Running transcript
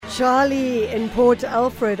Charlie in Port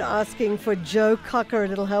Alfred asking for Joe Cocker, a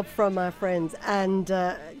little help from my friends, and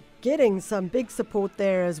getting some big support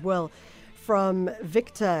there as well from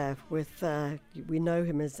Victor with, we know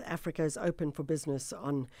him as Africa's Open for Business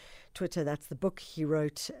on Twitter. That's the book he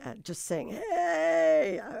wrote, just saying,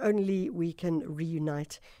 hey, only we can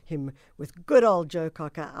reunite him with good old Joe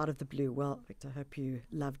Cocker out of the blue. Well, Victor, hope you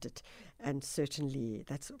loved it. And certainly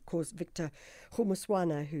that's, of course, Victor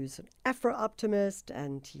Humuswana, who's an Afro-optimist,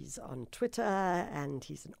 and he's on Twitter, and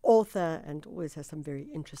he's an author, and always has some very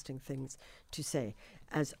interesting things to say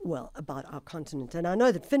as well about our continent. And I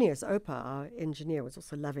know that Phineas Opa, our engineer, was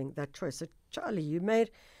also loving that choice. So, Charlie, you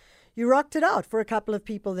rocked it out for a couple of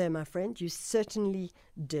people there, my friend. You certainly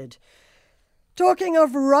did. Talking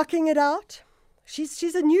of rocking it out, she's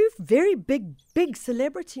a new, very big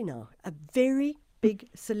celebrity now. A very big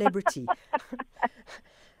celebrity.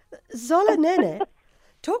 Zola Nene,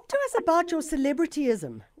 talk to us about your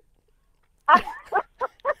celebrityism. I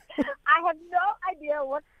have no idea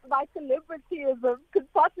what my celebrityism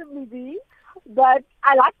could possibly be, but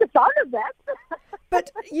I like the sound of that.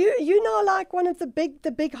 But you know, like one of the big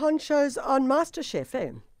honchos on MasterChef,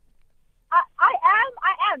 eh? I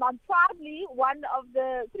am. I'm proudly one of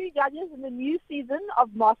the 3 judges in the new season of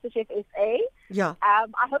MasterChef SA. Yeah. I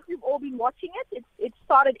hope you've all been watching it. It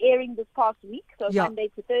started airing this past week, so yeah. Monday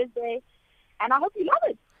to Thursday, and I hope you love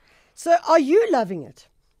it. So are you loving it?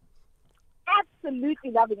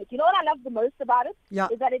 Absolutely loving it. You know what I love the most about it? Yeah.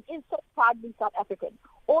 Is that it is so proudly South African.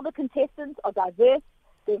 All the contestants are diverse.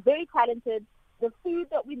 They're very talented. The food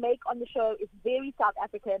that we make on the show is very South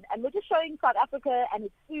African, and we're just showing South Africa and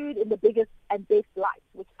its food in the biggest and best light,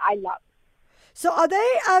 which I love. So are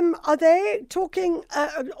they talking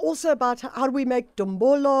also about how do we make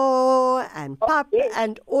dombolo and pap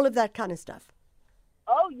and all of that kind of stuff?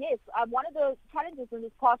 Oh, yes. One of the challenges in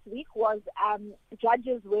this past week was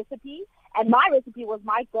judges' recipe, and my recipe was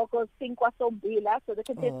my gogo's sinkwa sombila, so the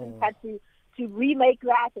contestants had to remake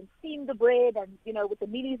that and steam the bread and, you know, with the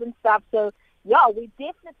mealies and stuff. So, yeah, we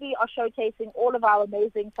definitely are showcasing all of our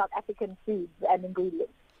amazing South African foods and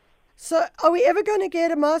ingredients. So are we ever going to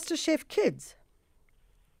get a MasterChef Kids?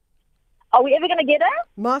 Are we ever going to get a?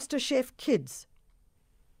 MasterChef Kids.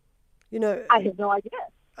 You know, I have no idea.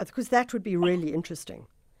 Because that would be really interesting.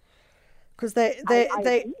 Because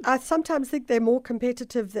I sometimes think they're more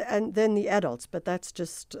competitive than the adults, but that's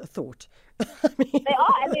just a thought. I mean, they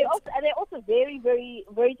are, and they're also very, very,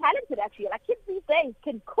 very talented. Actually, like kids these days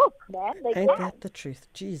can cook, man. Ain't that the truth?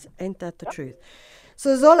 Jeez, ain't that the truth?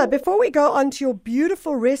 So Zola, before we go on to your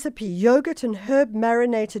beautiful recipe, yogurt and herb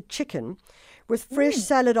marinated chicken with fresh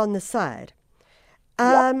salad on the side,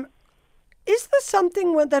 is this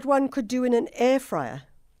something that one could do in an air fryer?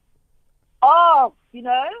 Oh, you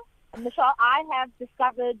know, Michelle, I have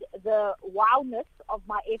discovered the wowness of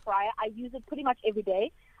my air fryer. I use it pretty much every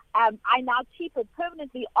day. I now keep it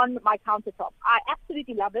permanently on my countertop. I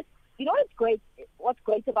absolutely love it. You know what's great? What's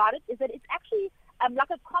great about it is that it's actually like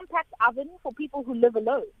a compact oven for people who live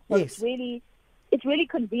alone. So yes. It's really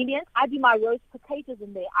convenient. I do my roast potatoes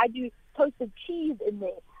in there. I do toasted cheese in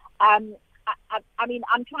there. I mean,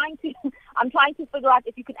 I'm trying to figure out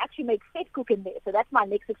if you can actually make fat cook in there. So that's my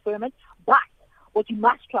next experiment. But what you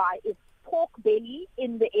must try is pork belly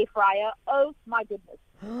in the air fryer. Oh my goodness,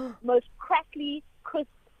 most crackling,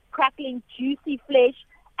 juicy flesh,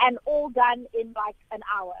 and all done in like an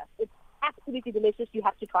hour. It's absolutely delicious. You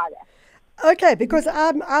have to try that. Okay, because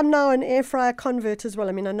I'm now an air fryer convert as well.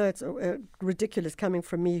 I mean, I know it's ridiculous coming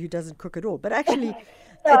from me who doesn't cook at all, but actually.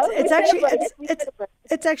 It's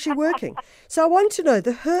actually working. So I want to know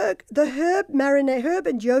the herb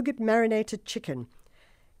and yogurt marinated chicken.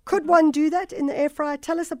 Could one do that in the air fryer?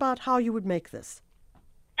 Tell us about how you would make this.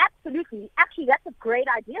 Absolutely. Actually, that's a great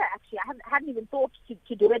idea. Actually, I hadn't even thought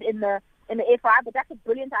to do it in the air fryer, but that's a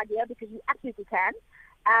brilliant idea because you absolutely can.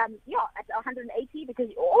 At 180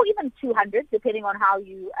 or even 200, depending on how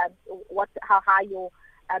you how high your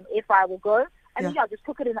air fryer will go, and then just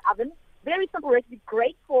cook it in the oven. Very simple recipe,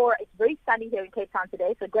 it's very sunny here in Cape Town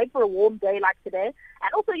today, so great for a warm day like today.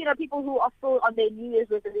 And also, you know, people who are still on their New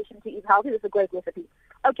Year's resolution to eat healthy, this is a great recipe.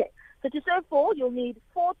 Okay, so to serve 4, you'll need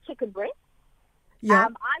 4 chicken breasts. Yeah.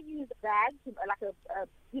 I use a bag,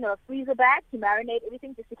 a freezer bag to marinate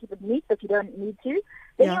everything just to keep it neat, but you don't need to.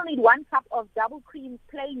 Then you'll need 1 cup of double cream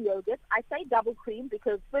plain yogurt. I say double cream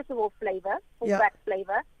because, first of all, flavor, full-fat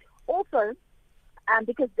flavor. Also,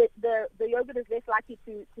 because the yogurt is less likely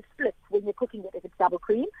to split when you're cooking it if it's double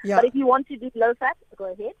cream. Yeah. But if you want to do low fat, go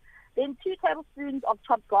ahead. Then 2 tablespoons of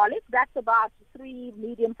chopped garlic. That's about 3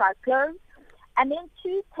 medium-sized cloves. And then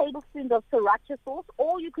 2 tablespoons of sriracha sauce,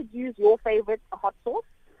 or you could use your favorite hot sauce.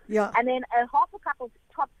 Yeah. And then a half a cup of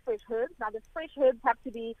chopped fresh herbs. Now, the fresh herbs have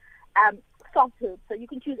to be soft herbs. So you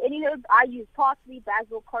can choose any herbs. I use parsley,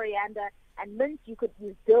 basil, coriander, and mint. You could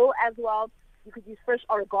use dill as well. You could use fresh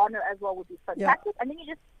oregano as well, would be fantastic. Yeah. And then you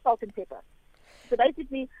just salt and pepper. So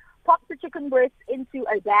basically, pop the chicken breast into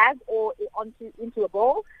a bag or into a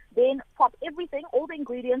bowl. Then pop everything, all the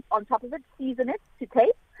ingredients on top of it, season it to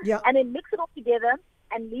taste, and then mix it all together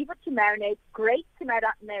and leave it to marinate. Great to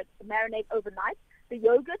marinate overnight. The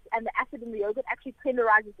yogurt and the acid in the yogurt actually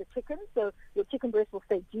tenderizes the chicken, so your chicken breast will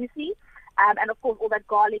stay juicy. And of course, all that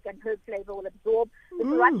garlic and herb flavor will absorb. The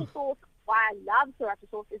sriracha sauce, why I love sriracha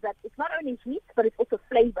sauce, is that it's not only heat, but it's also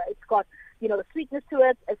flavor. It's got, the sweetness to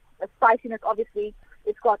it, a spiciness, obviously.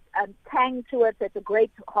 It's got tang to it. So it's a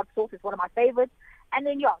great hot sauce. It's one of my favorites. And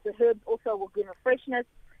then, the herbs also will give a freshness.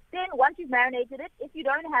 Then once you've marinated it, if you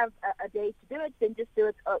don't have a day to do it, then just do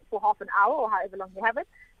it for half an hour or however long you have it.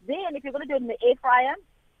 Then if you're going to do it in the air fryer,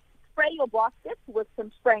 spray your basket with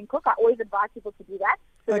some spray and cook. I always advise people to do that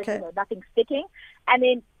so that nothing's sticking. And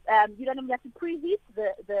then you don't even have to preheat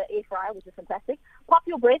the air fryer, which is fantastic. Pop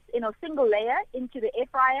your breast in a single layer into the air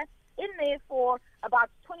fryer, in there for about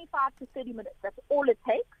 25 to 30 minutes. That's all it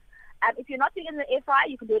takes. If you're not doing it in the air fryer,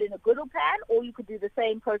 you can do it in a griddle pan, or you could do the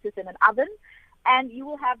same process in an oven. And you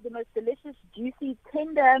will have the most delicious, juicy,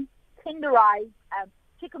 tenderized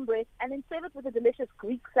chicken breast, and then serve it with a delicious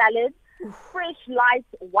Greek salad. Fresh, light,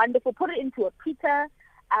 wonderful. Put it into a pita.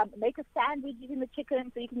 Make a sandwich using the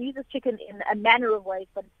chicken. So you can use this chicken in a manner of ways,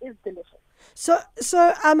 but it is delicious. So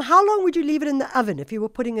how long would you leave it in the oven if you were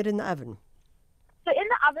putting it in the oven? So in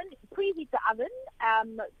the oven, preheat the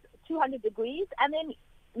oven, 200 degrees, and then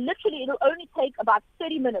literally it'll only take about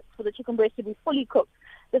 30 minutes for the chicken breast to be fully cooked.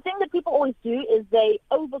 The thing that people always do is they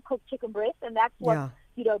overcook chicken breast, and that's what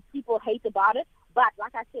people hate about it. But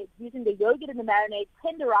like I said, using the yogurt in the marinade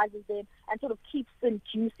tenderizes them and sort of keeps them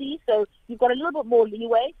juicy. So you've got a little bit more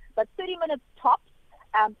leeway, but 30 minutes tops.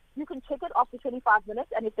 You can check it after 25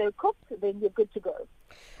 minutes, and if they're cooked, then you're good to go.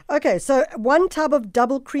 Okay, so 1 tub of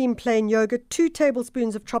double cream plain yogurt, 2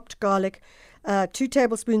 tablespoons of chopped garlic, 2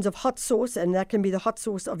 tablespoons of hot sauce, and that can be the hot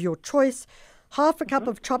sauce of your choice, half a cup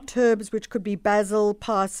of chopped herbs, which could be basil,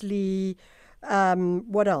 parsley,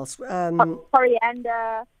 what else?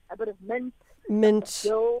 Coriander, a bit of mint,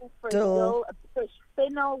 dill, a fresh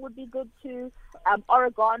fennel would be good too,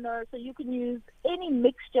 oregano. So you can use any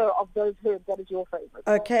mixture of those herbs that is your favorite.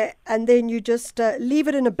 Okay, and then you just leave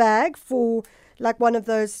it in a bag for like one of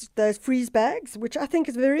those freeze bags, which I think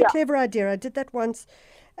is a very clever idea. I did that once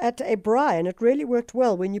at a braai, and it really worked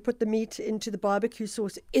well when you put the meat into the barbecue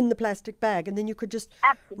sauce in the plastic bag, and then you could just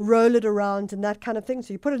roll it around and that kind of thing.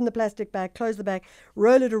 So you put it in the plastic bag, close the bag,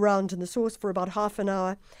 roll it around in the sauce for about half an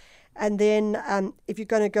hour. And then if you're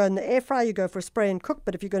going to go in the air fryer, you go for a spray and cook.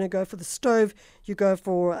 But if you're going to go for the stove, you go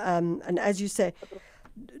for, and as you say,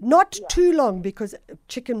 not too long, because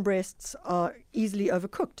chicken breasts are easily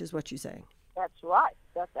overcooked, is what you're saying. That's right.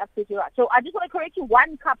 That's absolutely right. So I just want to correct you,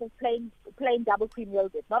 1 cup of plain double cream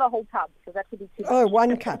yogurt, not a whole tub, because that could be too much. Oh,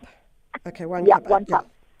 1 cup. Okay, 1 cup. 1 cup.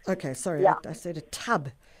 Okay, sorry, I said a tub,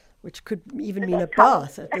 which could even mean a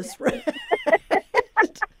bath at this rate.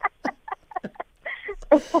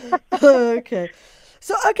 Okay.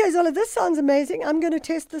 So, Zola, this sounds amazing. I'm going to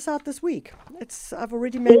test this out this week. I've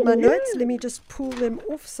already made my notes. Let me just pull them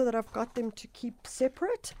off so that I've got them to keep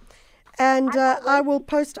separate. And I will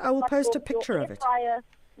post a picture of it.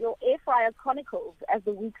 Your air fryer chronicles as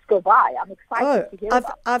the weeks go by. I'm excited to hear about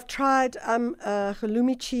it. I've tried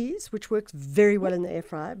halloumi cheese, which works very well in the air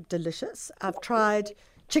fryer. Delicious. I've tried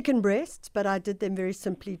chicken breasts, but I did them very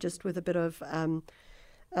simply, just with a bit of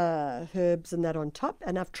herbs and that on top.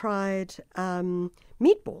 And I've tried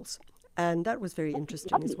meatballs, and that was very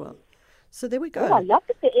interesting as well. So there we go. Oh, I love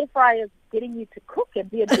that the air fryer is getting you to cook and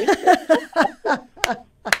be adventurous.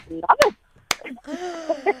 Love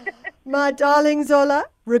it. My darling Zola,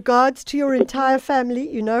 regards to your entire family.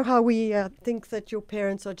 You know how we think that your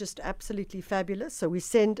parents are just absolutely fabulous. So we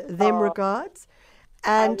send them regards.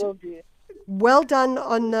 And I will do. Well done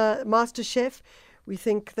on MasterChef. We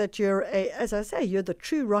think that you're, as I say, you're the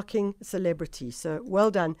true rocking celebrity. So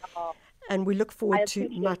well done. And we look forward to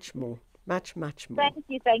much more. Much more. Thank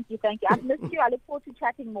you. I've missed you. I look forward to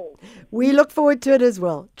chatting more. We look forward to it as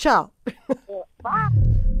well. Ciao. Bye.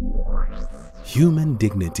 Human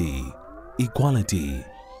dignity, equality,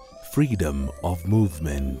 freedom of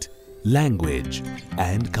movement, language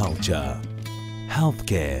and culture,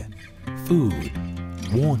 healthcare, food,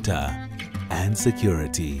 water and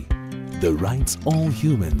security. The rights all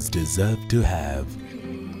humans deserve to have.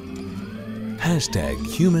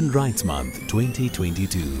 #Human Rights Month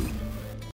 2022.